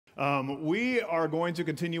We are going to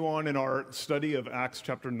continue on in our study of Acts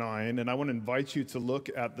chapter 9, and I want to invite you to look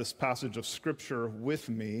at this passage of Scripture with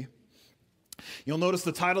me. You'll notice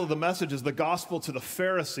the title of the message is The Gospel to the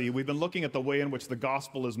Pharisee. We've been looking at the way in which the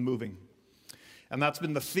gospel is moving. And that's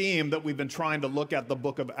been the theme that we've been trying to look at the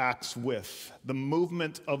book of Acts with, the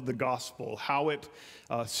movement of the gospel, how it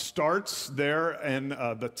starts there in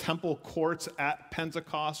the temple courts at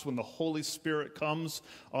Pentecost when the Holy Spirit comes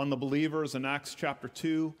on the believers in Acts chapter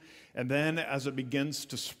 2. And then as it begins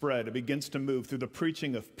to spread, it begins to move through the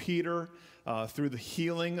preaching of Peter, through the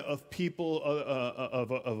healing of people,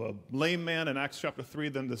 of a lame man in Acts chapter 3,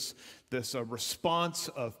 then this response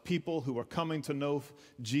of people who are coming to know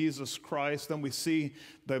Jesus Christ. Then we see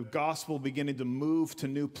the gospel beginning to move to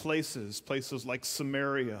new places like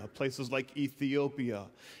Samaria, places like Ethiopia.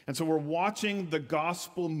 And so we're watching the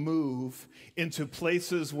gospel move into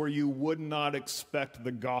places where you would not expect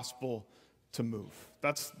the gospel to move.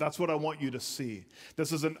 That's what I want you to see.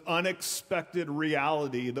 This is an unexpected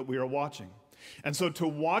reality that we are watching. And so to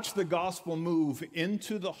watch the gospel move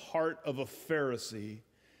into the heart of a Pharisee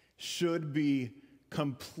should be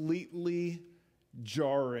completely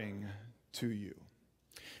jarring to you.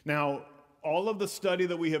 Now, all of the study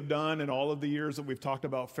that we have done and all of the years that we've talked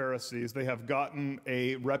about Pharisees, they have gotten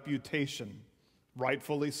a reputation,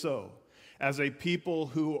 rightfully so, as a people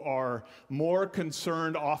who are more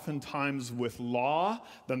concerned oftentimes with law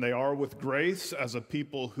than they are with grace, as a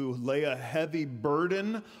people who lay a heavy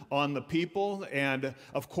burden on the people. And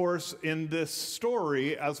of course, in this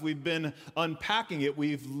story, as we've been unpacking it,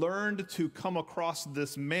 we've learned to come across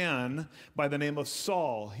this man by the name of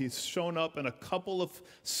Saul. He's shown up in a couple of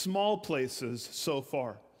small places so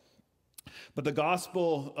far. But the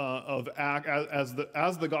gospel of Acts,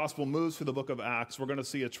 as the gospel moves through the book of Acts, we're going to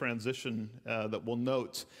see a transition that will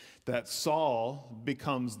note that Saul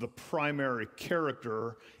becomes the primary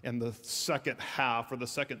character in the second half or the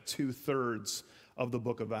second two-thirds of the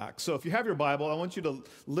book of Acts. So if you have your Bible, I want you to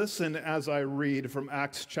listen as I read from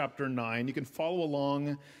Acts chapter 9. You can follow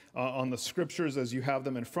along on the scriptures as you have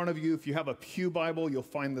them in front of you. If you have a pew Bible, you'll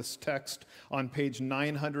find this text on page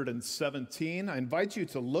 917. I invite you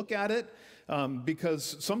to look at it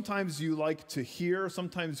because sometimes you like to hear,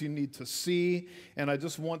 sometimes you need to see, and I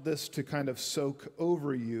just want this to kind of soak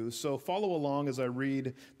over you. So follow along as I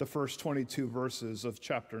read the first 22 verses of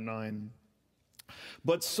chapter 9.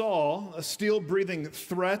 But Saul, still breathing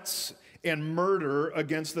threats and murder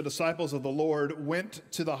against the disciples of the Lord, went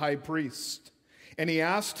to the high priest, and he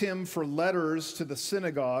asked him for letters to the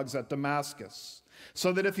synagogues at Damascus,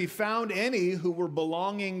 so that if he found any who were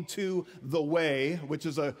belonging to the way, which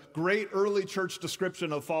is a great early church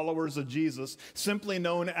description of followers of Jesus, simply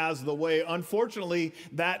known as the way. Unfortunately,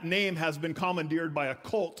 that name has been commandeered by a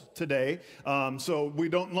cult today, so we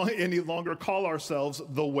don't any longer call ourselves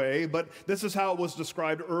the way, but this is how it was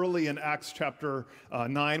described early in Acts chapter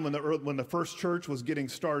 9 when the first church was getting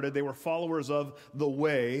started. They were followers of the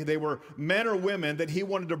way. They were men or women that he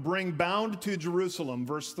wanted to bring bound to Jerusalem.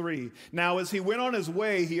 Verse 3, now as he went on his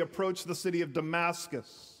way, he approached the city of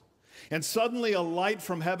Damascus. And suddenly a light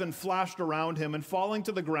from heaven flashed around him, and falling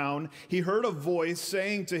to the ground, he heard a voice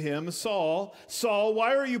saying to him, Saul, Saul,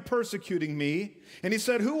 why are you persecuting me? And he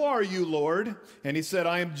said, who are you, Lord? And he said,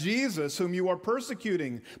 I am Jesus, whom you are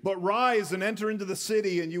persecuting. But rise and enter into the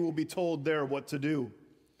city, and you will be told there what to do.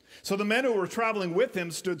 So the men who were traveling with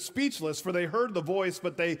him stood speechless, for they heard the voice,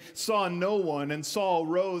 but they saw no one. And Saul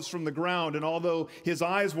rose from the ground, and although his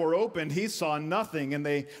eyes were opened, he saw nothing. And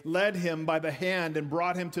they led him by the hand and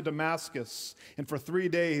brought him to Damascus. And for 3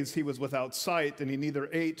 days he was without sight, and he neither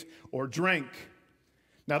ate or drank.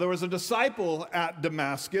 Now there was a disciple at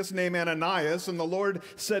Damascus named Ananias, and the Lord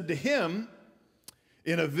said to him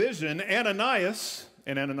in a vision, Ananias.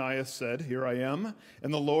 And Ananias said, here I am.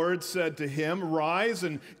 And the Lord said to him, rise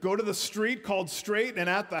and go to the street called Straight, and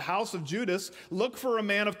at the house of Judas, look for a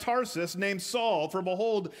man of Tarsus named Saul, for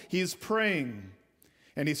behold, he is praying.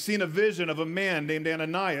 And he's seen a vision of a man named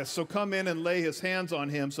Ananias. So come in and lay his hands on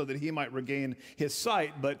him so that he might regain his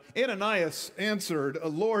sight. But Ananias answered,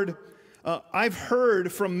 Lord, I've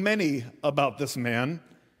heard from many about this man,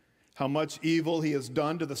 how much evil he has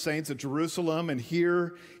done to the saints at Jerusalem, and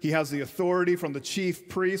here he has the authority from the chief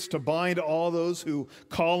priest to bind all those who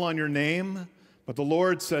call on your name. But the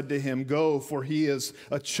Lord said to him, go, for he is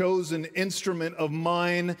a chosen instrument of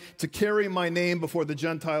mine to carry my name before the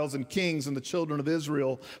Gentiles and kings and the children of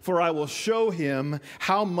Israel, for I will show him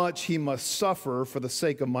how much he must suffer for the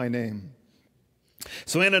sake of my name.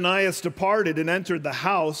 So Ananias departed and entered the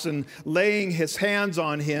house, and laying his hands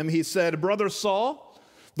on him, he said, Brother Saul,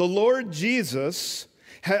 the Lord Jesus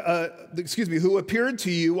who appeared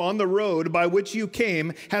to you on the road by which you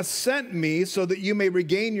came, has sent me so that you may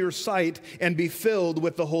regain your sight and be filled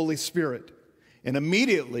with the Holy Spirit. And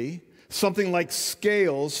immediately, something like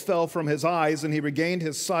scales fell from his eyes, and he regained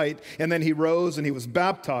his sight. And then he rose and he was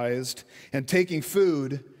baptized, and taking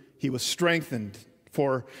food, he was strengthened.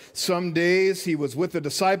 For some days he was with the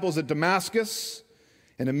disciples at Damascus,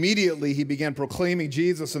 and immediately he began proclaiming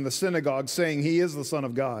Jesus in the synagogue, saying, "He is the Son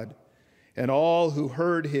of God." And all who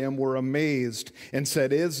heard him were amazed and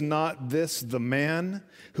said, "Is not this the man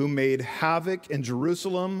who made havoc in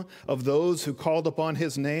Jerusalem of those who called upon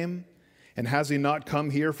his name? And has he not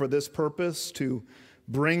come here for this purpose, to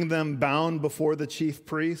bring them bound before the chief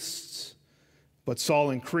priests?" But Saul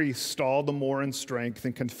increased all the more in strength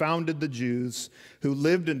and confounded the Jews who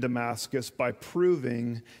lived in Damascus by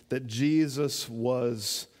proving that Jesus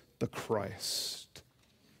was the Christ.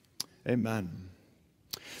 Amen.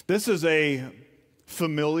 This is a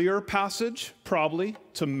familiar passage, probably,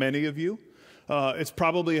 to many of you. It's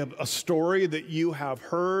probably a story that you have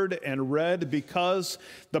heard and read, because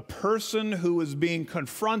the person who is being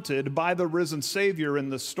confronted by the risen Savior in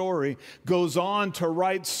the story goes on to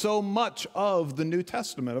write so much of the New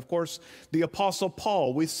Testament. Of course, the Apostle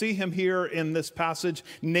Paul, we see him here in this passage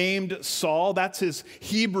named Saul. That's his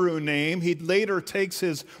Hebrew name. He later takes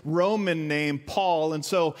his Roman name, Paul. And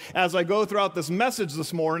so as I go throughout this message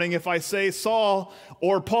this morning, if I say Saul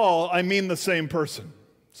or Paul, I mean the same person.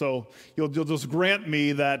 So you'll just grant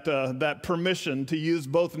me that permission to use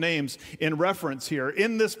both names in reference here.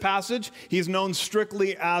 In this passage, he's known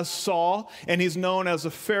strictly as Saul, and he's known as a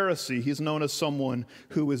Pharisee. He's known as someone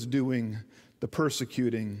who is doing the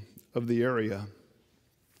persecuting of the area.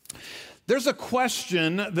 There's a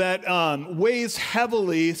question that weighs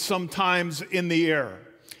heavily sometimes in the air.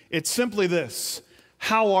 It's simply this: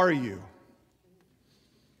 how are you?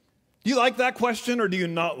 Do you like that question, or do you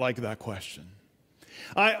not like that question?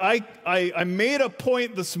 I made a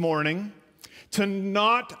point this morning to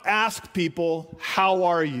not ask people, "How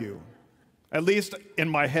are you?" At least in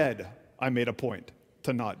my head, I made a point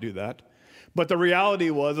to not do that. But the reality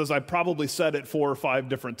was, as I probably said it 4 or 5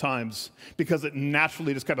 different times, because it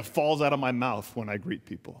naturally just kind of falls out of my mouth when I greet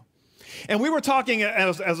people. And we were talking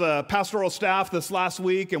as a pastoral staff this last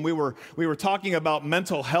week, and we were talking about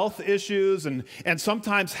mental health issues and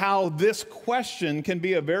sometimes how this question can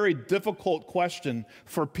be a very difficult question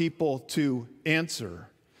for people to answer.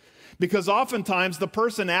 Because oftentimes the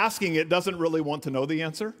person asking it doesn't really want to know the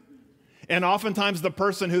answer. And oftentimes the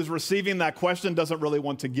person who's receiving that question doesn't really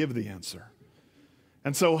want to give the answer.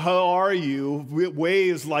 And so how are you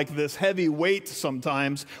weighs like this heavy weight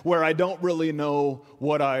sometimes, where I don't really know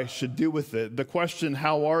what I should do with it. The question,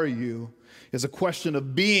 how are you, is a question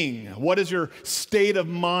of being. What is your state of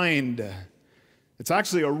mind? It's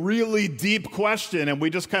actually a really deep question, and we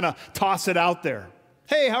just kind of toss it out there.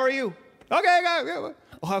 Hey, how are you? Okay. Oh,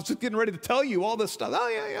 I was just getting ready to tell you all this stuff. Oh,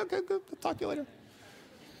 yeah, okay, good. I'll talk to you later.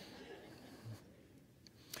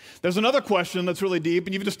 There's another question that's really deep,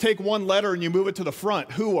 and you just take one letter and you move it to the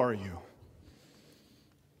front. Who are you?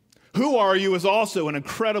 Who are you is also an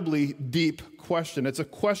incredibly deep question. It's a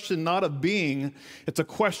question not of being, it's a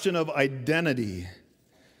question of identity.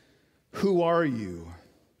 Who are you?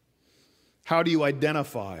 How do you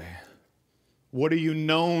identify? What are you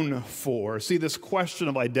known for? See, this question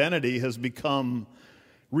of identity has become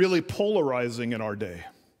really polarizing in our day.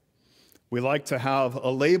 We like to have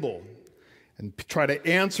a label and try to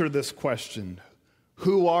answer this question,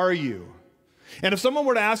 who are you? And if someone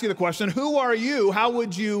were to ask you the question, who are you, how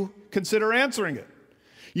would you consider answering it?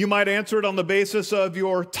 You might answer it on the basis of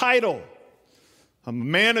your title. I'm a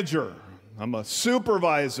manager, I'm a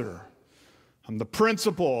supervisor, I'm the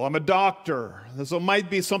principal, I'm a doctor. So it might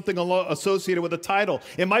be something associated with a title.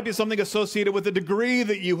 It might be something associated with a degree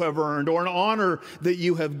that you have earned or an honor that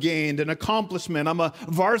you have gained, an accomplishment. I'm a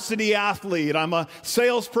varsity athlete. I'm a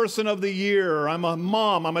salesperson of the year. I'm a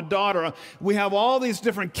mom. I'm a daughter. We have all these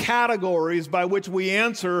different categories by which we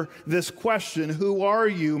answer this question, who are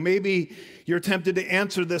you? Maybe you're tempted to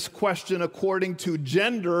answer this question according to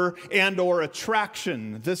gender and or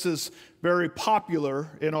attraction. This is very popular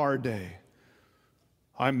in our day.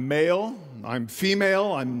 I'm male, I'm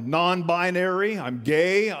female, I'm non-binary, I'm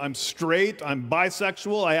gay, I'm straight, I'm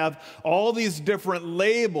bisexual. I have all these different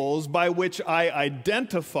labels by which I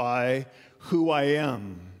identify who I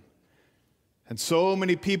am. And so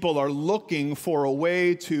many people are looking for a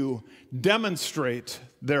way to demonstrate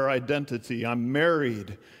their identity. I'm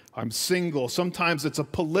married, I'm single. Sometimes it's a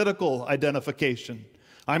political identification.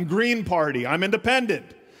 I'm Green Party, I'm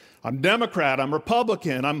independent, I'm Democrat, I'm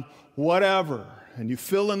Republican, I'm whatever. And you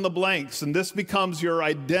fill in the blanks, and this becomes your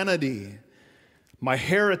identity. my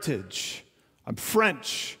heritage. I'm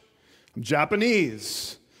French. I'm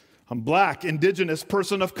Japanese. I'm black, indigenous,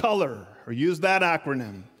 person of color, or use that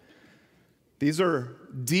acronym. These are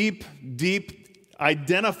deep, deep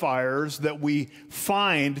identifiers that we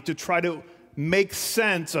find to try to make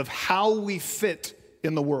sense of how we fit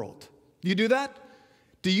in the world. Do you do that?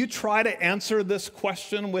 Do you try to answer this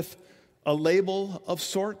question with a label of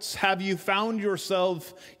sorts? Have you found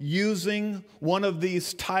yourself using one of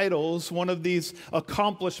these titles, one of these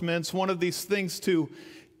accomplishments, one of these things to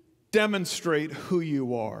demonstrate who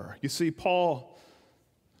you are? You see,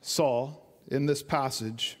 Saul, in this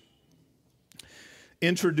passage,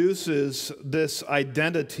 introduces this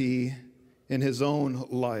identity in his own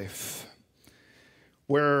life,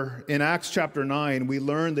 where in Acts chapter 9, we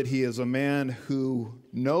learn that he is a man who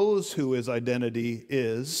knows who his identity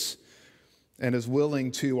is and is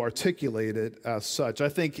willing to articulate it as such. I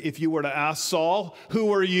think if you were to ask Saul,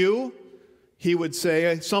 who are you? He would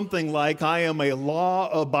say something like, I am a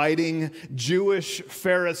law-abiding Jewish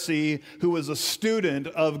Pharisee who is a student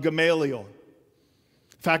of Gamaliel.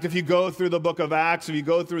 In fact, if you go through the book of Acts, if you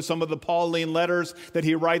go through some of the Pauline letters that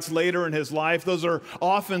he writes later in his life, those are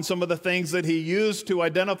often some of the things that he used to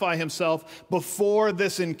identify himself before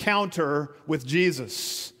this encounter with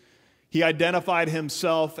Jesus. He identified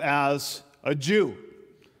himself as a Jew.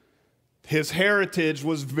 His heritage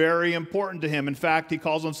was very important to him. In fact, he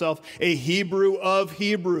calls himself a Hebrew of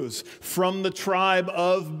Hebrews, from the tribe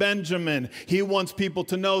of Benjamin. He wants people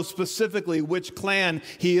to know specifically which clan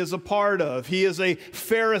he is a part of. He is a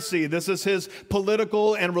Pharisee. This is his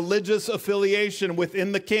political and religious affiliation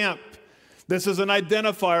within the camp. This is an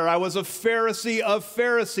identifier. I was a Pharisee of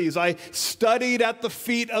Pharisees. I studied at the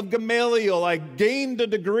feet of Gamaliel. I gained a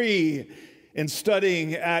degree in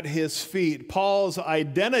studying at his feet. Paul's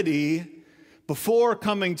identity before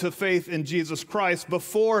coming to faith in Jesus Christ,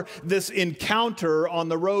 before this encounter on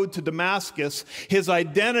the road to Damascus, his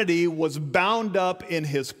identity was bound up in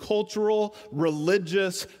his cultural,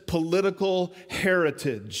 religious, political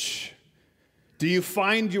heritage. Do you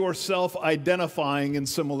find yourself identifying in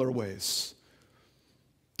similar ways?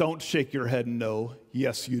 Don't shake your head no.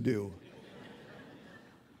 Yes, you do.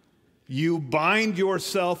 You bind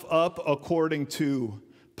yourself up according to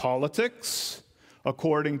politics,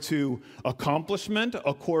 according to accomplishment,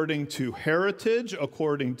 according to heritage,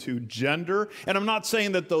 according to gender. And I'm not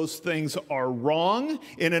saying that those things are wrong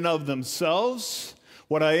in and of themselves.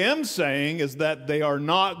 What I am saying is that they are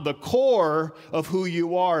not the core of who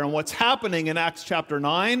you are. And what's happening in Acts chapter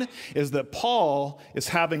 9 is that Paul is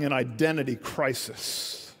having an identity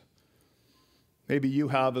crisis. Maybe you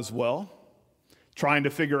have as well. Trying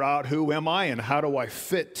to figure out who am I and how do I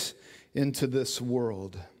fit into this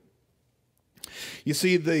world. You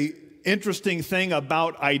see, the interesting thing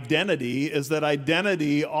about identity is that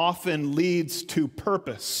identity often leads to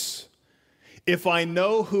purpose. If I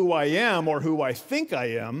know who I am or who I think I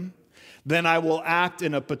am, then I will act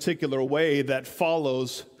in a particular way that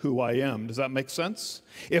follows who I am. Does that make sense?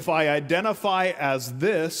 If I identify as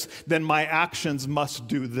this, then my actions must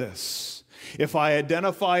do this. If I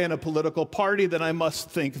identify in a political party, then I must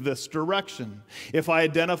think this direction. If I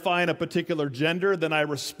identify in a particular gender, then I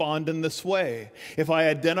respond in this way. If I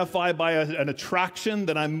identify by an attraction,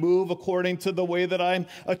 then I move according to the way that I'm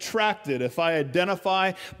attracted. If I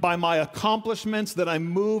identify by my accomplishments, then I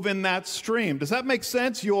move in that stream. Does that make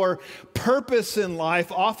sense? Your purpose in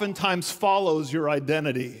life oftentimes follows your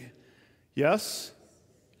identity. Yes?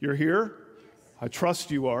 You're here? I trust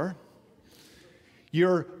you are.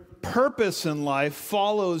 Your purpose in life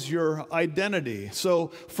follows your identity. So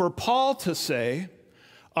for Paul to say,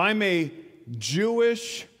 I'm a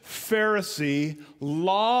Jewish Pharisee,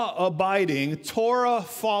 law-abiding,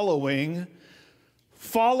 Torah-following,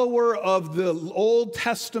 follower of the Old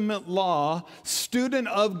Testament law, student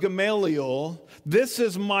of Gamaliel, this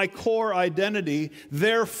is my core identity.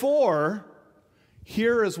 Therefore,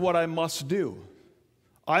 here is what I must do.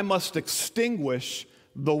 I must extinguish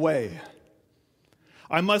the way.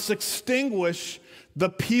 I must extinguish the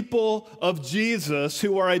people of Jesus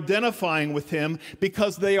who are identifying with him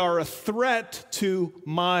because they are a threat to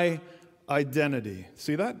my identity.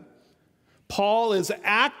 See that? Paul is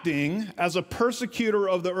acting as a persecutor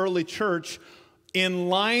of the early church in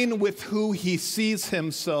line with who he sees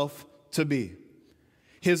himself to be.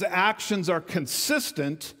 His actions are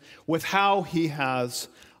consistent with how he has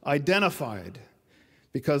identified.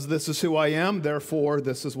 Because this is who I am, therefore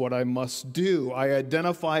this is what I must do. I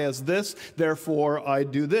identify as this, therefore I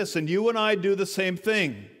do this. And you and I do the same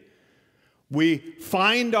thing. We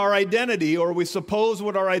find our identity, or we suppose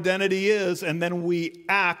what our identity is, and then we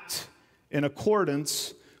act in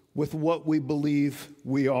accordance with what we believe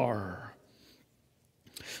we are.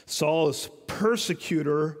 Saul is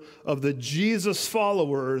persecutor of the Jesus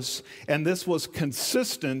followers, and this was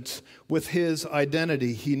consistent with his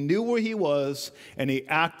identity. He knew where he was, and he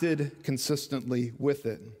acted consistently with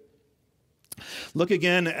it. Look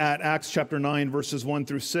again at Acts chapter 9, verses 1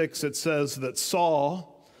 through 6. It says that Saul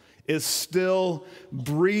is still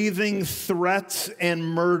breathing threats and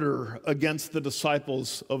murder against the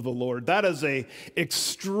disciples of the Lord. That is an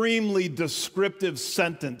extremely descriptive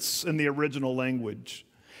sentence in the original language.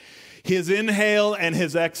 His inhale and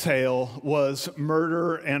his exhale was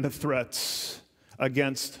murder and threats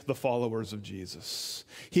against the followers of Jesus.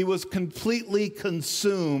 He was completely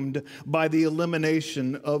consumed by the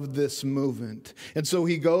elimination of this movement. And so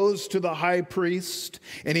he goes to the high priest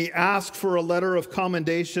and he asks for a letter of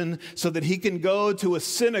commendation so that he can go to a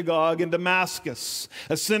synagogue in Damascus.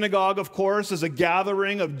 A synagogue, of course, is a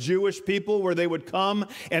gathering of Jewish people where they would come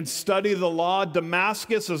and study the law.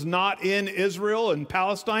 Damascus is not in Israel and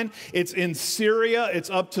Palestine. It's in Syria.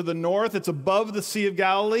 It's up to the north. It's above the Sea of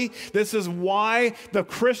Galilee. This is why the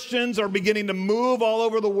Christians are beginning to move all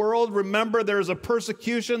over the world. Remember, there's a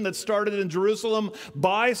persecution that started in Jerusalem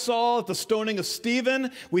by Saul at the stoning of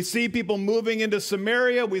Stephen. We see people moving into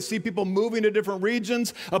Samaria. We see people moving to different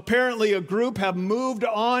regions. Apparently, a group have moved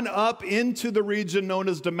on up into the region known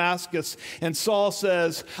as Damascus. And Saul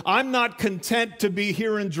says, I'm not content to be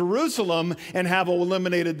here in Jerusalem and have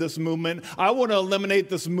eliminated this movement. I want to eliminate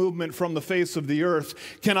this movement from the face of the earth.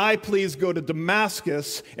 Can I please go to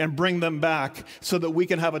Damascus and bring them back so that we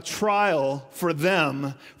can have a trial for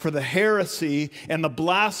them for the heresy and the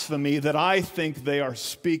blasphemy that I think they are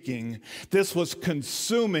speaking? This was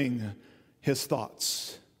consuming his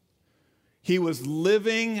thoughts. He was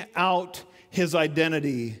living out his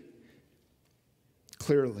identity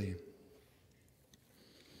clearly.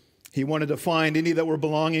 He wanted to find any that were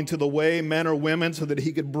belonging to the way, men or women, so that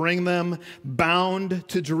he could bring them bound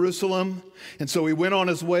to Jerusalem. And so he went on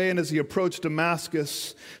his way, and as he approached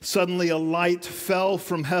Damascus, suddenly a light fell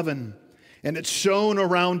from heaven, and it shone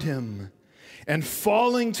around him. And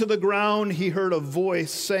falling to the ground, he heard a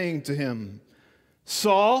voice saying to him,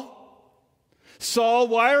 Saul, Saul,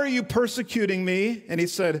 why are you persecuting me? And he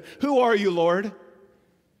said, Who are you, Lord?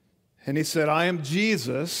 And he said, I am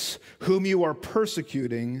Jesus, whom you are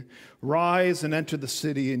persecuting. Rise and enter the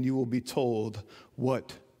city, and you will be told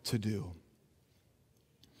what to do.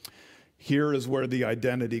 Here is where the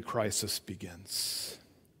identity crisis begins.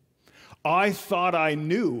 I thought I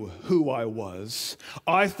knew who I was.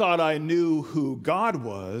 I thought I knew who God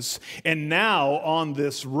was. And now on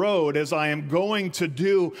this road, as I am going to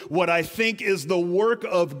do what I think is the work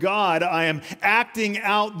of God, I am acting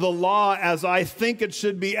out the law as I think it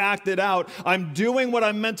should be acted out. I'm doing what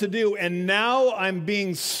I'm meant to do, and now I'm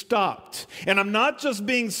being stopped. And I'm not just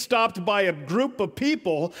being stopped by a group of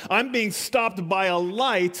people. I'm being stopped by a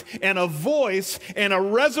light and a voice and a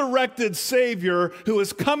resurrected Savior who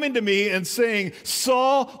is coming to me and saying,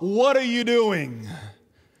 Saul, what are you doing?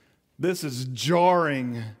 This is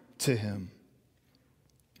jarring to him.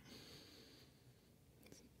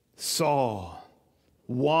 Saul,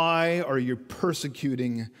 why are you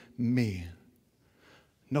persecuting me?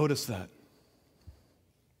 Notice that.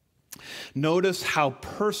 Notice how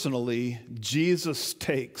personally Jesus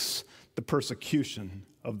takes the persecution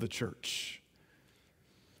of the church.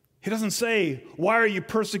 He doesn't say, why are you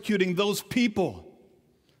persecuting those people?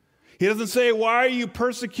 He doesn't say, why are you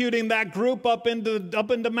persecuting that group up in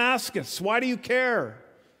Damascus? Why do you care?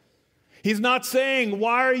 He's not saying,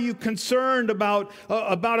 why are you concerned about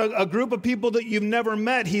a group of people that you've never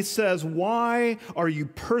met? He says, why are you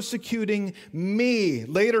persecuting me?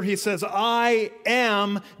 Later he says, I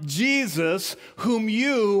am Jesus, whom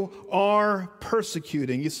you are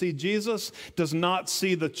persecuting. You see, Jesus does not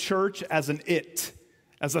see the church as an it,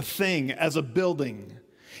 as a thing, as a building.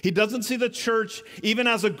 He doesn't see the church even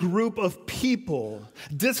as a group of people,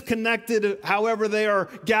 disconnected however they are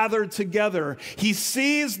gathered together. He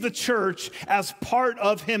sees the church as part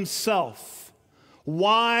of himself.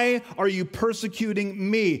 Why are you persecuting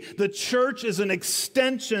me? The church is an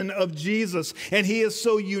extension of Jesus, and he has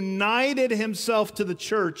so united himself to the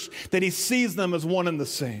church that he sees them as one and the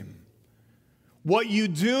same. What you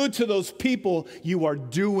do to those people, you are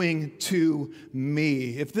doing to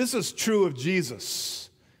me. If this is true of Jesus,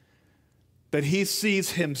 that he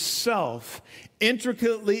sees himself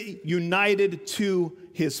intricately united to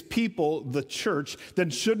his people, the church, then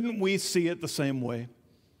shouldn't we see it the same way?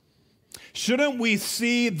 Shouldn't we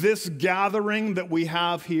see this gathering that we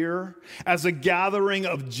have here as a gathering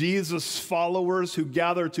of Jesus followers who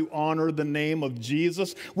gather to honor the name of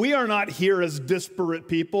Jesus? We are not here as disparate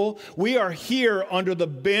people. We are here under the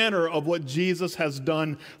banner of what Jesus has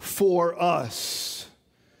done for us.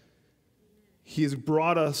 He's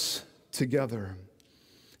brought us together.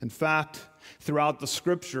 In fact, throughout the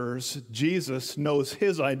scriptures, Jesus knows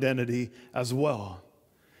his identity as well.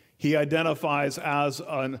 He identifies as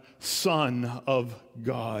a son of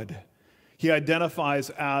God. He identifies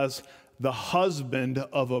as the husband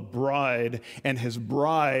of a bride, and his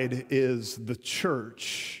bride is the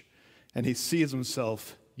church. And he sees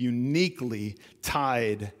himself uniquely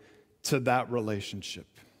tied to that relationship.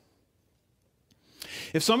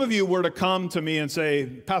 If some of you were to come to me and say,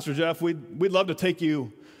 Pastor Jeff, we'd love to take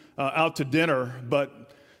you out to dinner,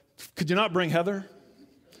 but could you not bring Heather?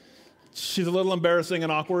 She's a little embarrassing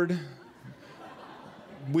and awkward.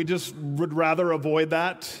 We just would rather avoid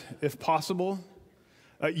that if possible.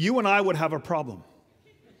 You and I would have a problem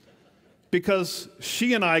because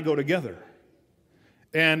she and I go together.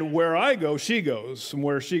 And where I go, she goes. And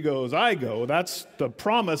where she goes, I go. That's the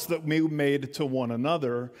promise that we made to one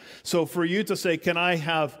another. So for you to say, can I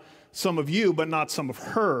have some of you but not some of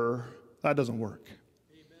her, that doesn't work.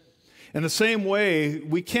 Amen. In the same way,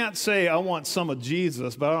 we can't say, I want some of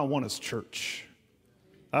Jesus, but I don't want his church.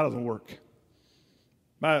 That doesn't work.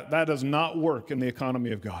 That does not work in the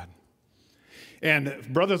economy of God. And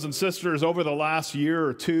brothers and sisters, over the last year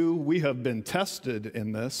or two, we have been tested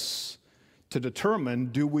in this to determine,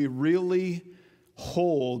 do we really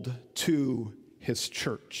hold to his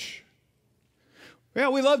church? Yeah,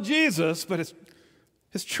 we love Jesus, but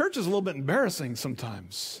his church is a little bit embarrassing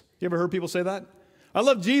sometimes. You ever heard people say that? I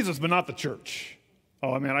love Jesus, but not the church.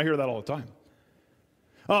 Oh, man, I hear that all the time.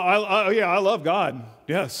 Oh, yeah, I love God,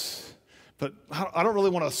 yes, but I don't really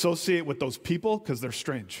want to associate with those people because they're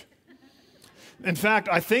strange. In fact,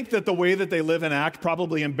 I think that the way that they live and act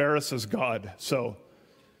probably embarrasses God, so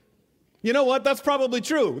you know what? That's probably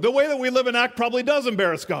true. The way that we live and act probably does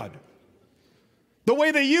embarrass God. The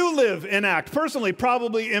way that you live and act personally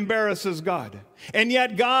probably embarrasses God. And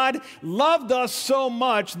yet God loved us so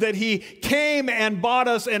much that he came and bought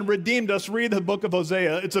us and redeemed us. Read the book of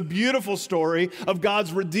Hosea. It's a beautiful story of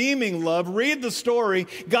God's redeeming love. Read the story.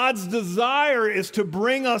 God's desire is to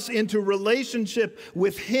bring us into relationship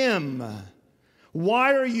with him.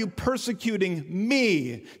 Why are you persecuting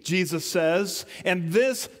me, Jesus says, and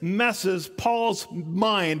this messes Paul's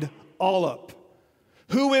mind all up.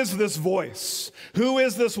 Who is this voice? Who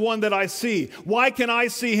is this one that I see? Why can I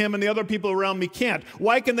see him and the other people around me can't?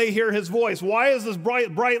 Why can they hear his voice? Why is this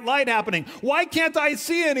bright light happening? Why can't I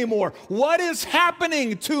see anymore? What is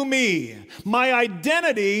happening to me? My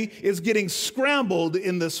identity is getting scrambled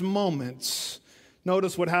in this moment.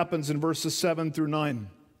 Notice what happens in verses 7 through 9.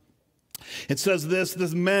 It says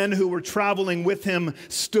this men who were traveling with him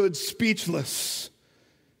stood speechless.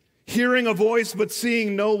 Hearing a voice but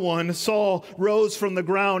seeing no one, Saul rose from the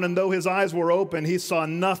ground, and though his eyes were open, he saw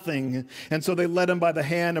nothing. And so they led him by the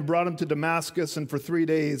hand and brought him to Damascus, and for 3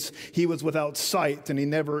 days he was without sight, and he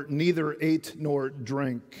neither ate nor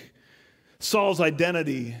drank. Saul's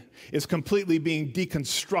identity is completely being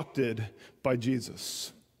deconstructed by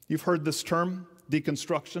Jesus. You've heard this term,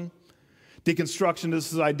 deconstruction? Deconstruction is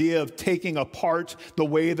this idea of taking apart the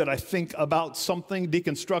way that I think about something.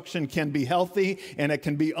 Deconstruction can be healthy and it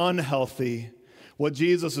can be unhealthy. What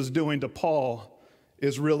Jesus is doing to Paul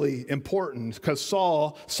is really important because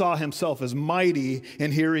Saul saw himself as mighty,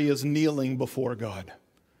 and here he is kneeling before God.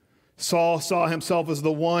 Saul saw himself as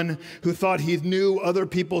the one who thought he knew other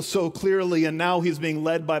people so clearly, and now he's being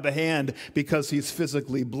led by the hand because he's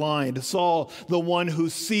physically blind. Saul, the one who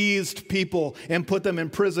seized people and put them in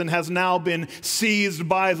prison, has now been seized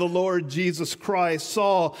by the Lord Jesus Christ.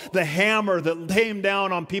 Saul, the hammer that came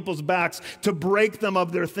down on people's backs to break them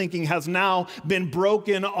of their thinking, has now been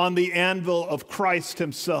broken on the anvil of Christ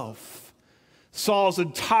himself. Saul's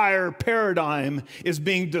entire paradigm is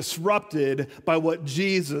being disrupted by what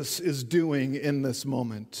Jesus is doing in this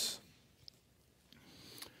moment.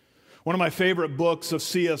 One of my favorite books of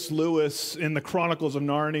C.S. Lewis in the Chronicles of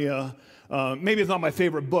Narnia, maybe it's not my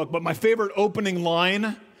favorite book, but my favorite opening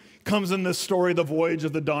line comes in this story, The Voyage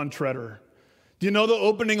of the Dawn Treader. Do you know the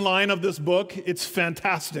opening line of this book? It's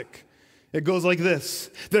fantastic. It goes like this.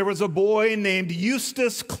 There was a boy named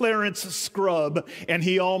Eustace Clarence Scrubb, and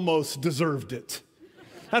he almost deserved it.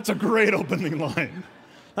 That's a great opening line.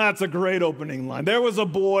 That's a great opening line. There was a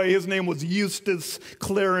boy, his name was Eustace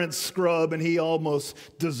Clarence Scrubb, and he almost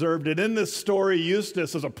deserved it. In this story,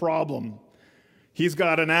 Eustace is a problem. He's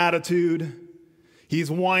got an attitude. He's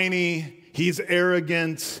whiny. He's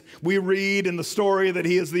arrogant. We read in the story that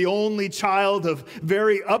he is the only child of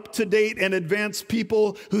very up-to-date and advanced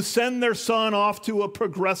people who send their son off to a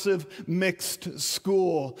progressive mixed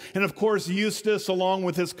school. And of course, Eustace, along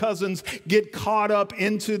with his cousins, get caught up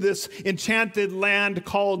into this enchanted land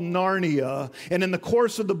called Narnia. And in the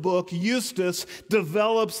course of the book, Eustace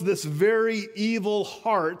develops this very evil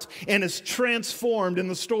heart and is transformed in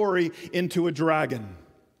the story into a dragon.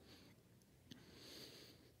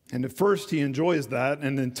 And at first he enjoys that,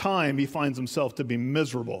 and in time he finds himself to be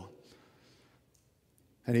miserable.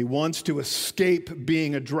 And he wants to escape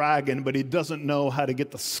being a dragon, but he doesn't know how to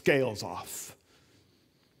get the scales off.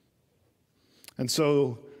 And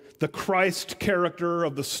so the Christ character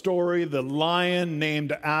of the story, the lion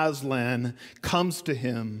named Aslan, comes to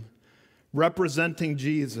him, representing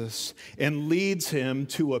Jesus, and leads him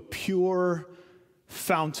to a pure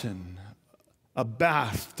fountain, a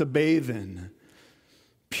bath to bathe in.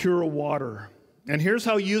 Pure water. And here's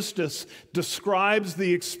how Eustace describes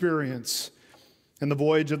the experience in The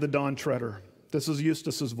Voyage of the Dawn Treader. This is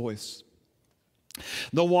Eustace's voice.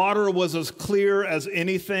 The water was as clear as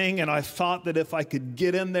anything, and I thought that if I could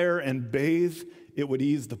get in there and bathe, it would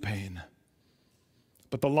ease the pain.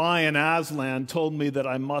 But the lion Aslan told me that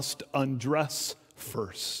I must undress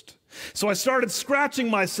first. So I started scratching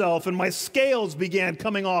myself, and my scales began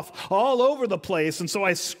coming off all over the place. And so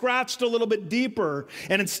I scratched a little bit deeper.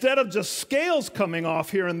 And instead of just scales coming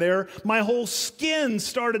off here and there, my whole skin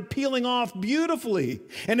started peeling off beautifully.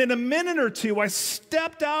 And in a minute or two, I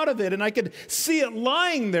stepped out of it, and I could see it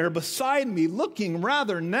lying there beside me, looking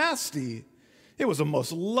rather nasty. It was a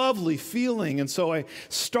most lovely feeling. And so I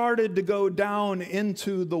started to go down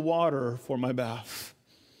into the water for my bath.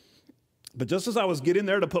 But just as I was getting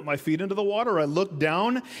there to put my feet into the water, I looked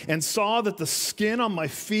down and saw that the skin on my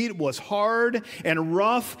feet was hard and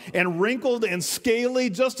rough and wrinkled and scaly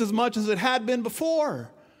just as much as it had been before.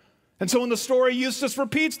 And so in the story, Eustace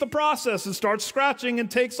repeats the process and starts scratching and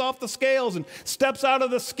takes off the scales and steps out of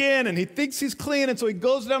the skin, and he thinks he's clean, and so he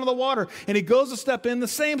goes down to the water and he goes to step in, the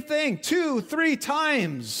same thing 2-3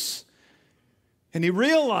 times. And he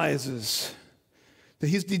realizes that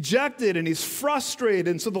he's dejected and he's frustrated.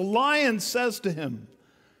 And so the lion says to him,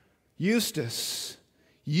 Eustace,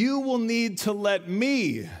 you will need to let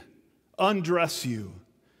me undress you.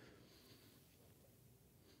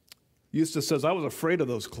 Eustace says, I was afraid of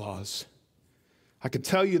those claws. I can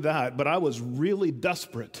tell you that, but I was really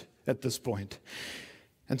desperate at this point.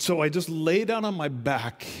 And so I just lay down on my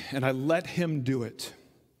back and I let him do it.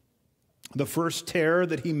 The first tear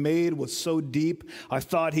that he made was so deep, I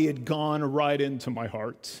thought he had gone right into my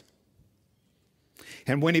heart.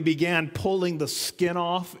 And when he began pulling the skin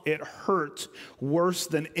off, it hurt worse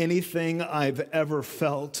than anything I've ever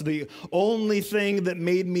felt. The only thing that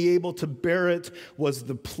made me able to bear it was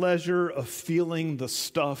the pleasure of feeling the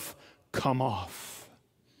stuff come off.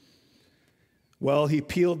 Well, he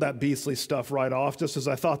peeled that beastly stuff right off, just as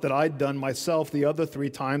I thought that I'd done myself the other 3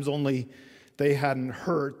 times, only they hadn't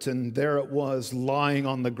hurt, and there it was lying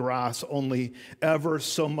on the grass, only ever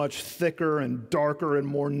so much thicker and darker and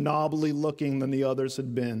more knobbly looking than the others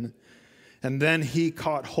had been. And then he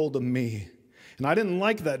caught hold of me. And I didn't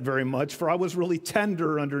like that very much, for I was really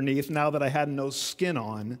tender underneath now that I had no skin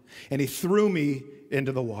on. And he threw me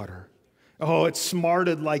into the water. Oh, it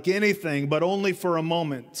smarted like anything, but only for a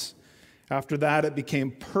moment. After that, it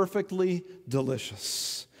became perfectly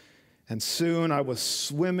delicious. And soon I was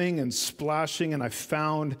swimming and splashing, and I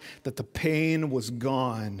found that the pain was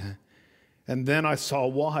gone. And then I saw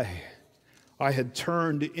why. I had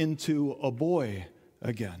turned into a boy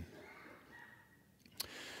again.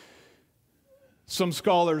 Some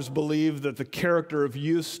scholars believe that the character of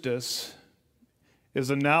Eustace is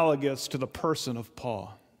analogous to the person of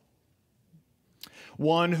Paul.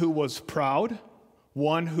 One who was proud,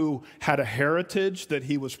 one who had a heritage that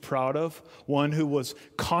he was proud of, one who was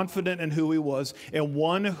confident in who he was, and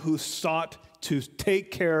one who sought to take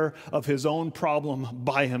care of his own problem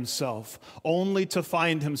by himself, only to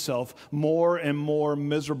find himself more and more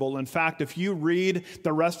miserable. In fact, if you read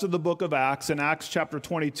the rest of the book of Acts, in Acts chapter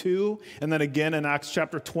 22, and then again in Acts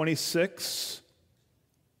chapter 26,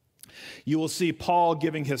 you will see Paul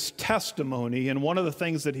giving his testimony, and one of the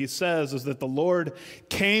things that he says is that the Lord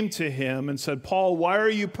came to him and said, Paul, why are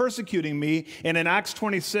you persecuting me? And in Acts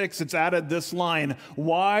 26, it's added this line,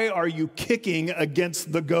 why are you kicking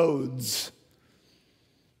against the goads?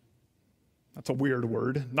 That's a weird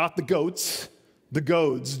word. Not the goats, the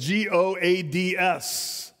goads,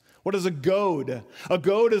 G-O-A-D-S. What is a goad? A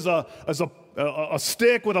goad is a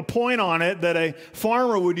stick with a point on it that a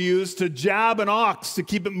farmer would use to jab an ox to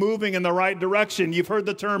keep it moving in the right direction. You've heard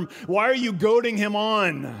the term, why are you goading him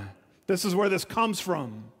on? This is where this comes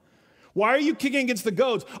from. Why are you kicking against the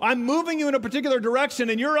goads? I'm moving you in a particular direction,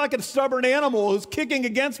 and you're like a stubborn animal who's kicking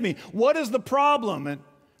against me. What is the problem? And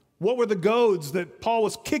what were the goads that Paul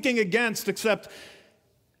was kicking against except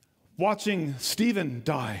watching Stephen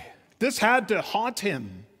die? This had to haunt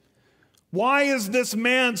him. Why is this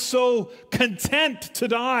man so content to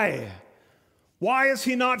die? Why is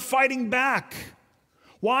he not fighting back?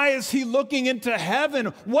 Why is he looking into heaven?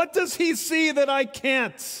 What does he see that I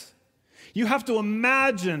can't? You have to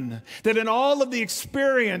imagine that in all of the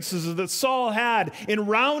experiences that Saul had in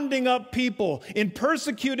rounding up people, in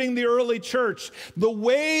persecuting the early church, the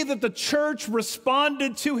way that the church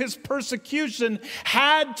responded to his persecution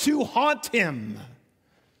had to haunt him.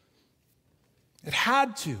 It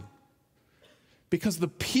had to. Because the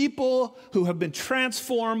people who have been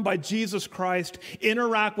transformed by Jesus Christ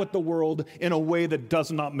interact with the world in a way that does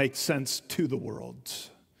not make sense to the world.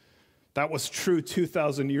 That was true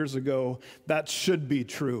 2,000 years ago. That should be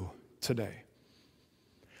true today.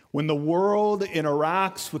 When the world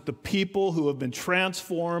interacts with the people who have been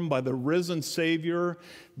transformed by the risen Savior,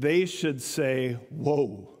 they should say,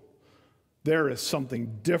 whoa, there is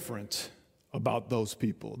something different about those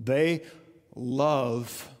people. They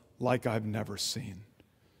love like I've never seen.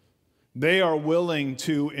 They are willing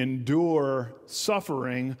to endure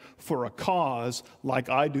suffering for a cause like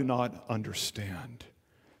I do not understand.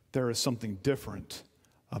 There is something different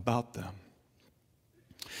about them.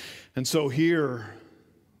 And so here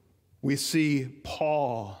we see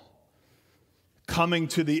Paul coming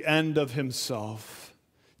to the end of himself,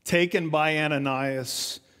 taken by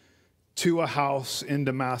Ananias to a house in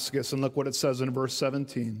Damascus. And look what it says in verse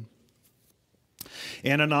 17.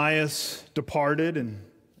 Ananias departed and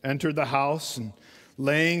entered the house, and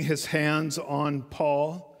laying his hands on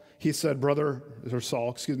Paul, he said, Brother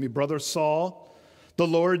Saul, the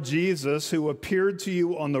Lord Jesus, who appeared to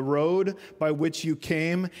you on the road by which you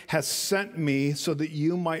came, has sent me so that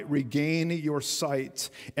you might regain your sight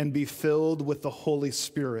and be filled with the Holy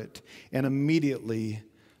Spirit. And immediately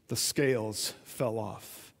the scales fell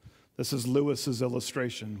off. This is Lewis's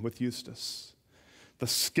illustration with Eustace. The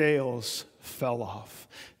scales fell off.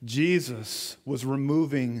 Jesus was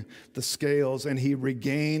removing the scales, and he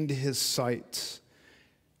regained his sight.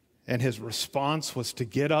 And his response was to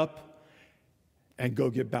get up and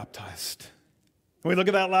go get baptized. We look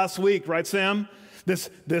at that last week, right, Sam? This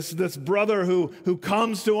brother who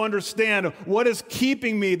comes to understand what is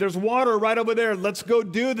keeping me. There's water right over there. Let's go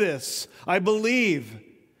do this. I believe.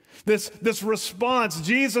 This response,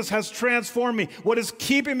 Jesus has transformed me. What is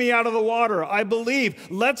keeping me out of the water? I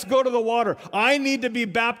believe. Let's go to the water. I need to be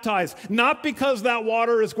baptized, not because that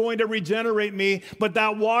water is going to regenerate me, but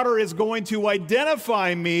that water is going to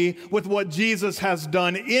identify me with what Jesus has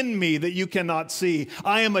done in me that you cannot see.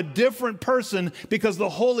 I am a different person because the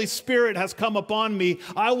Holy Spirit has come upon me.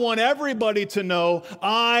 I want everybody to know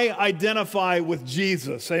I identify with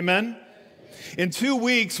Jesus. Amen? In 2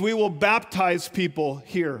 weeks, we will baptize people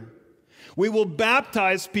here. We will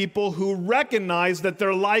baptize people who recognize that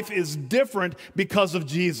their life is different because of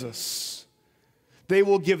Jesus. They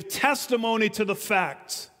will give testimony to the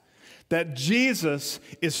fact that Jesus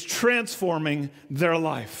is transforming their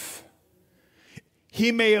life.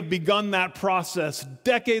 He may have begun that process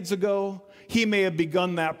decades ago. He may have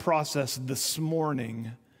begun that process this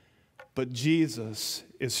morning. But Jesus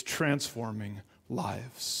is transforming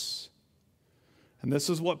lives. And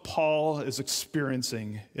this is what Paul is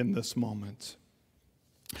experiencing in this moment.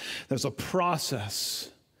 There's a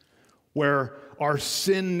process where our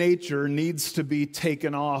sin nature needs to be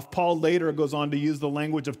taken off. Paul later goes on to use the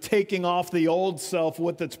language of taking off the old self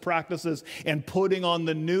with its practices and putting on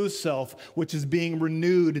the new self, which is being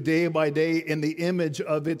renewed day by day in the image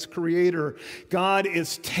of its creator. God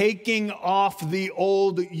is taking off the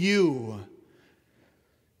old you.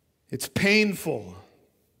 It's painful.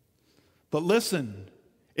 But listen,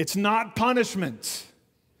 it's not punishment.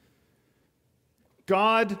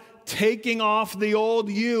 God taking off the old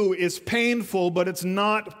you is painful, but it's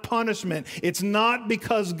not punishment. It's not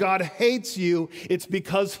because God hates you, it's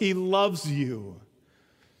because he loves you.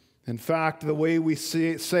 In fact, the way we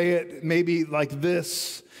say it may be like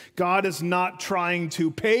this: God is not trying to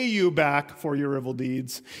pay you back for your evil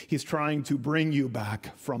deeds. He's trying to bring you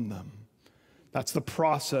back from them. That's the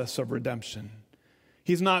process of redemption.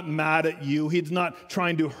 He's not mad at you. He's not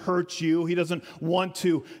trying to hurt you. He doesn't want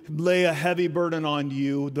to lay a heavy burden on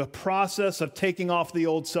you. The process of taking off the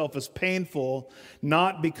old self is painful,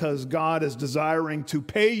 not because God is desiring to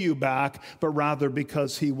pay you back, but rather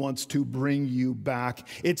because he wants to bring you back.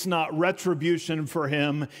 It's not retribution for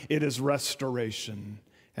him. It is restoration.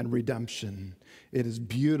 and redemption. It is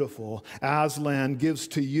beautiful. Aslan gives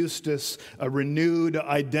to Eustace a renewed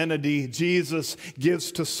identity. Jesus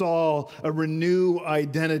gives to Saul a renewed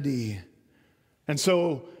identity. And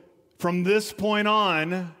so from this point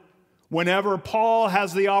on, whenever Paul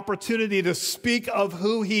has the opportunity to speak of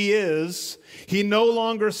who he is, he no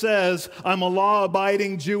longer says, I'm a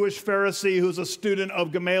law-abiding Jewish Pharisee who's a student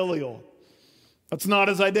of Gamaliel. That's not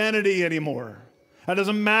his identity anymore. That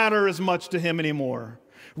doesn't matter as much to him anymore.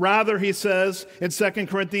 Rather, he says in 2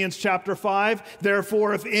 Corinthians chapter 5,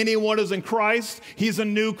 therefore, if anyone is in Christ, he's a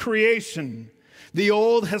new creation. The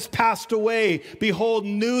old has passed away. Behold,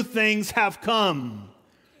 new things have come.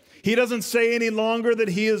 He doesn't say any longer that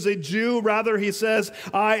he is a Jew. Rather, he says,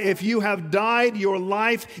 if you have died, your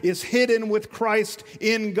life is hidden with Christ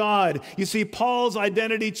in God. You see, Paul's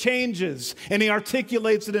identity changes, and he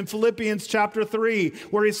articulates it in Philippians chapter 3,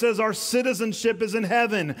 where he says, our citizenship is in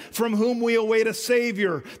heaven, from whom we await a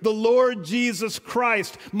Savior, the Lord Jesus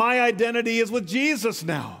Christ. My identity is with Jesus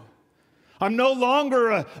now. I'm no longer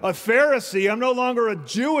a Pharisee. I'm no longer a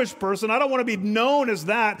Jewish person. I don't want to be known as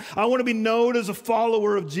that. I want to be known as a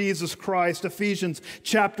follower of Jesus Christ. Ephesians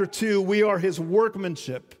chapter 2, we are his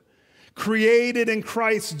workmanship, created in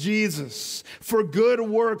Christ Jesus for good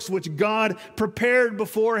works which God prepared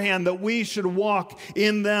beforehand that we should walk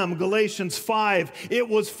in them. Galatians 5, it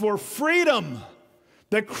was for freedom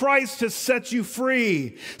that Christ has set you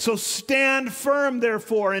free. So stand firm,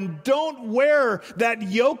 therefore, and don't wear that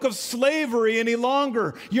yoke of slavery any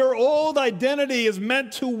longer. Your old identity is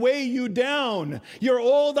meant to weigh you down. Your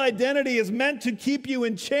old identity is meant to keep you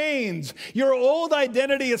in chains. Your old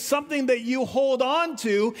identity is something that you hold on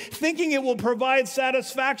to, thinking it will provide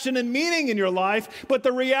satisfaction and meaning in your life. But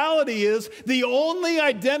the reality is, the only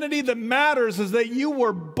identity that matters is that you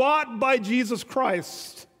were bought by Jesus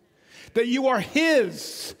Christ. That you are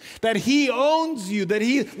his, that he owns you, that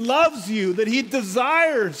he loves you, that he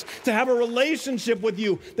desires to have a relationship with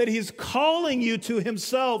you, that he's calling you to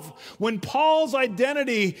himself. When Paul's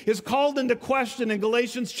identity is called into question in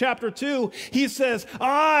Galatians chapter 2, he says,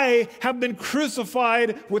 I have been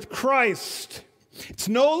crucified with Christ. It's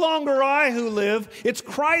no longer I who live, it's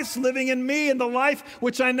Christ living in me, and the life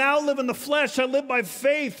which I now live in the flesh, I live by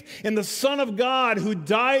faith in the Son of God who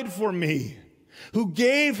died for me, who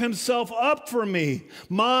gave himself up for me.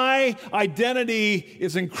 My identity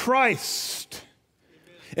is in Christ.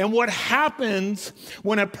 And what happens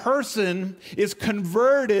when a person is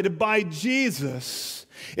converted by Jesus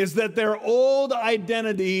is that their old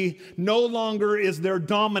identity no longer is their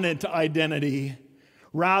dominant identity.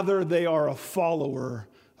 Rather, they are a follower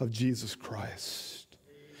of Jesus Christ.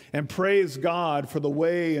 And praise God for the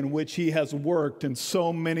way in which he has worked in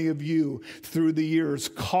so many of you through the years,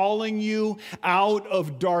 calling you out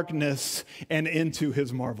of darkness and into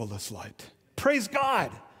his marvelous light. Praise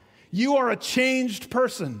God. You are a changed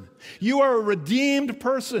person. You are a redeemed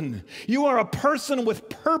person. You are a person with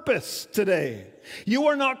purpose today. You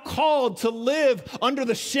are not called to live under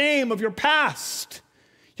the shame of your past.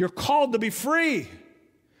 You're called to be free.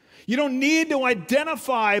 You don't need to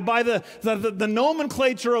identify by the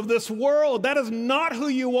nomenclature of this world. That is not who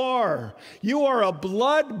you are. You are a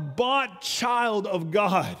blood-bought child of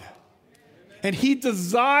God. And he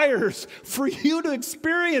desires for you to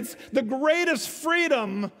experience the greatest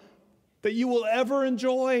freedom that you will ever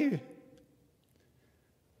enjoy.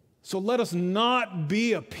 So let us not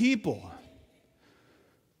be a people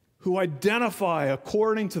who identify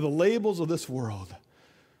according to the labels of this world,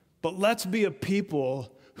 but let's be a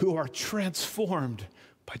people who are transformed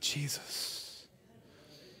by Jesus.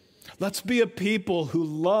 Let's be a people who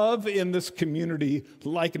love in this community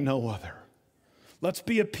like no other. Let's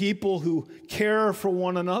be a people who care for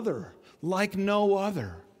one another like no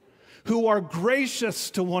other, who are gracious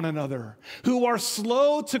to one another, who are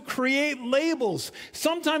slow to create labels.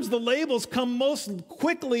 Sometimes the labels come most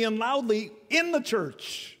quickly and loudly in the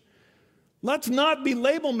church. Let's not be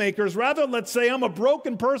label makers. Rather, let's say, I'm a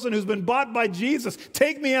broken person who's been bought by Jesus.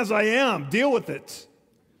 Take me as I am. Deal with it.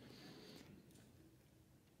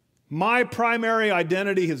 My primary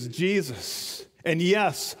identity is Jesus. And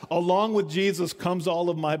yes, along with Jesus comes all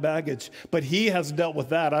of my baggage. But he has dealt with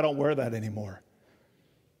that. I don't wear that anymore.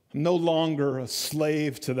 I'm no longer a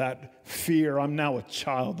slave to that fear. I'm now a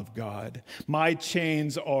child of God. My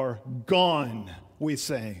chains are gone, we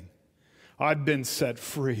sing. I've been set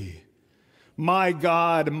free. My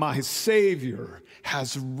God, my Savior,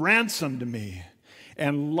 has ransomed me.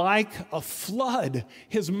 And like a flood,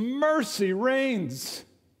 his mercy reigns.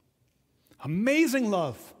 Amazing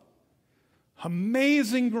love.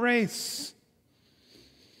 Amazing grace.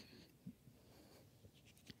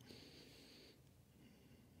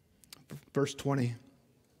 Verse 20.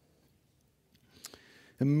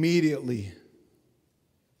 Immediately.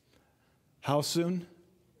 How soon?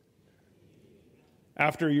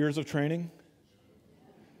 After years of training?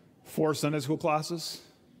 4 Sunday school classes?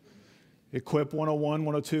 Equip 101,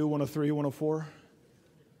 102, 103, 104?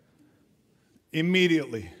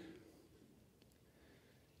 Immediately,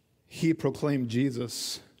 he proclaimed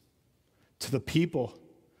Jesus to the people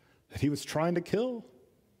that he was trying to kill.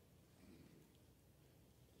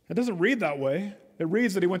 It doesn't read that way. It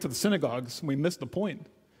reads that he went to the synagogues, and we missed the point.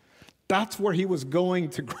 That's where he was going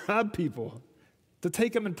to grab people, to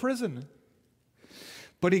take them in prison.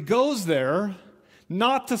 But he goes there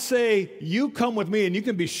not to say, you come with me, and you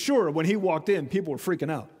can be sure when he walked in, people were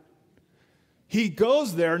freaking out. He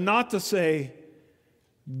goes there not to say,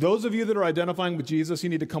 those of you that are identifying with Jesus, you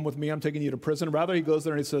need to come with me, I'm taking you to prison. Rather, he goes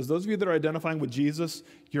there and he says, those of you that are identifying with Jesus,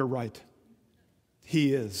 you're right.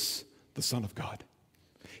 He is the Son of God.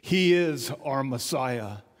 He is our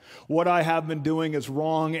Messiah. What I have been doing is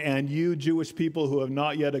wrong, and you Jewish people who have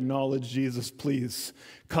not yet acknowledged Jesus, please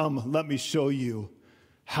come, let me show you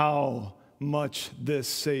how much this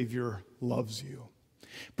Savior loves you.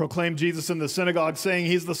 Proclaimed Jesus in the synagogue, saying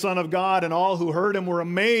he's the Son of God, and all who heard him were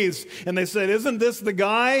amazed. And they said, isn't this the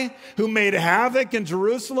guy who made havoc in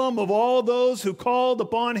Jerusalem of all those who called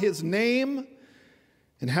upon his name?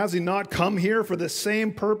 And has he not come here for the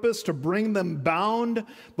same purpose, to bring them bound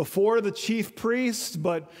before the chief priests?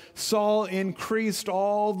 But Saul increased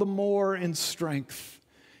all the more in strength.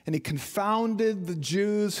 And he confounded the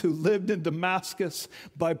Jews who lived in Damascus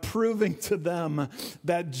by proving to them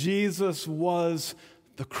that Jesus was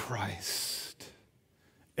the Christ.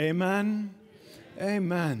 Amen?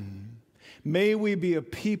 Amen. May we be a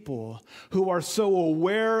people who are so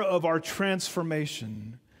aware of our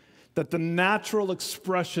transformation that the natural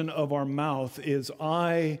expression of our mouth is,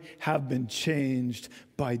 I have been changed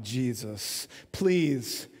by Jesus.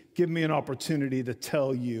 Please give me an opportunity to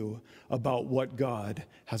tell you about what God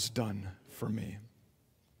has done for me.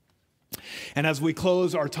 And as we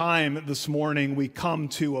close our time this morning, we come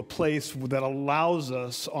to a place that allows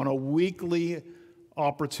us on a weekly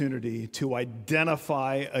opportunity to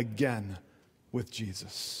identify again with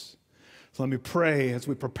Jesus. So let me pray as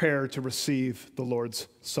we prepare to receive the Lord's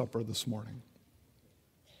Supper this morning.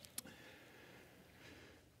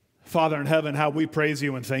 Father in heaven, how we praise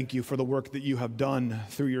you and thank you for the work that you have done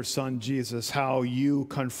through your Son, Jesus, how you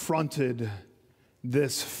confronted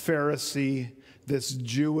this Pharisee, this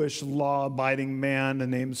Jewish law-abiding man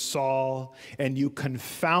named Saul, and you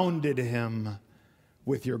confounded him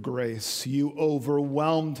with your grace. You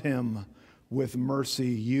overwhelmed him with mercy.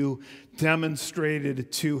 You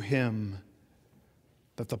demonstrated to him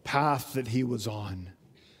that the path that he was on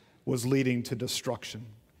was leading to destruction,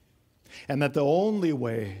 and that the only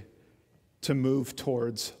way to move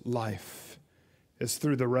towards life is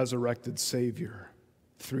through the resurrected Savior,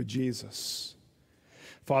 through Jesus.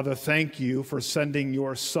 Father, thank you for sending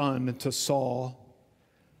your Son to Saul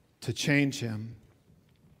to change him.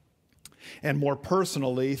 And more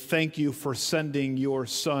personally, thank you for sending your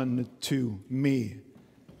Son to me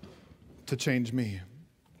to change me.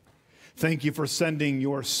 Thank you for sending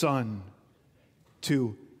your Son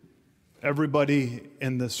to everybody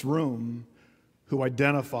in this room who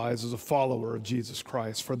identifies as a follower of Jesus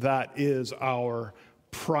Christ, for that is our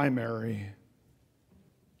primary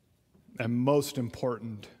and most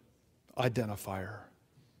important identifier,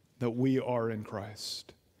 that we are in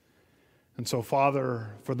Christ. And so,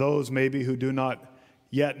 Father, for those maybe who do not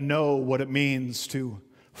yet know what it means to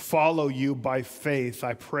follow you by faith,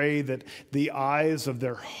 I pray that the eyes of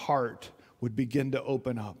their heart would begin to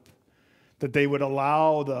open up, that they would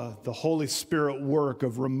allow the Holy Spirit work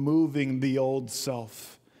of removing the old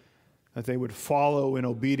self, that they would follow in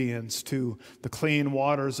obedience to the clean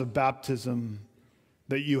waters of baptism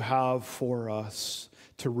that you have for us,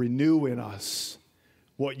 to renew in us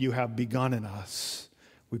what you have begun in us.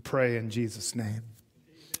 We pray in Jesus' name.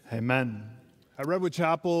 Amen. At Redwood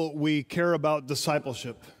Chapel, we care about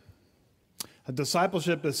discipleship.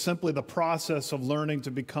 Discipleship is simply the process of learning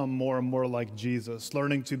to become more and more like Jesus,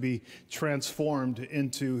 learning to be transformed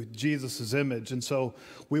into Jesus' image. And so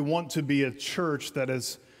we want to be a church that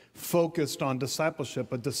is focused on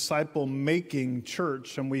discipleship, a disciple-making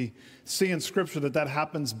church. And we see in Scripture that that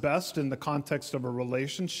happens best in the context of a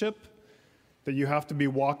relationship, that you have to be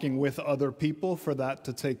walking with other people for that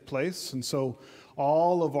to take place. And so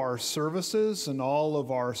all of our services and all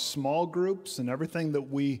of our small groups and everything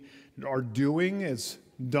that we are doing is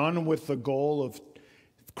done with the goal of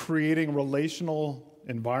creating relational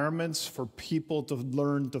environments for people to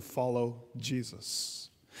learn to follow Jesus.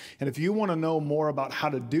 And if you want to know more about how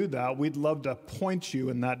to do that, we'd love to point you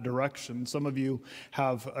in that direction. Some of you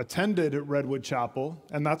have attended Redwood Chapel,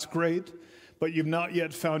 and that's great, but you've not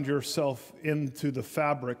yet found yourself into the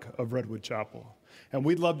fabric of Redwood Chapel. And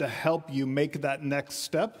we'd love to help you make that next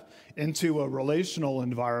step into a relational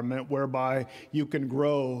environment whereby you can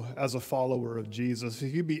grow as a follower of Jesus.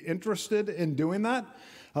 If you'd be interested in doing that,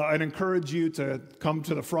 I'd encourage you to come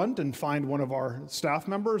to the front and find one of our staff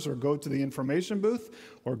members, or go to the information booth,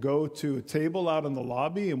 or go to a table out in the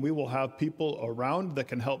lobby, and we will have people around that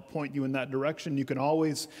can help point you in that direction. You can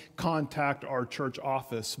always contact our church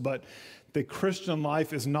office, but the Christian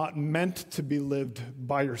life is not meant to be lived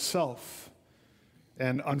by yourself.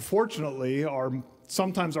 And unfortunately,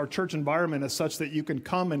 sometimes our church environment is such that you can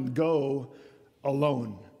come and go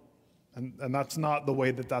alone. And that's not the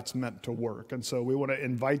way that that's meant to work. And so we want to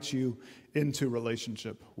invite you into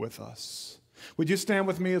relationship with us. Would you stand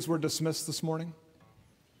with me as we're dismissed this morning?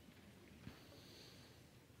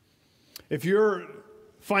 If you're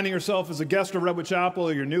finding yourself as a guest of Redwood Chapel,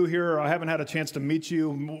 or you're new here, or I haven't had a chance to meet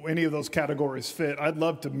you, any of those categories fit, I'd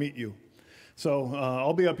love to meet you. So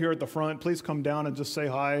I'll be up here at the front. Please come down and just say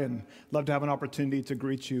hi, and love to have an opportunity to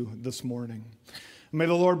greet you this morning. May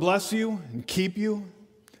the Lord bless you and keep you.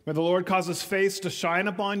 May the Lord cause his face to shine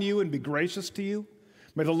upon you and be gracious to you.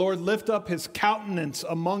 May the Lord lift up his countenance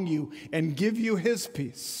among you and give you his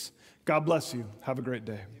peace. God bless you. Have a great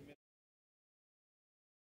day.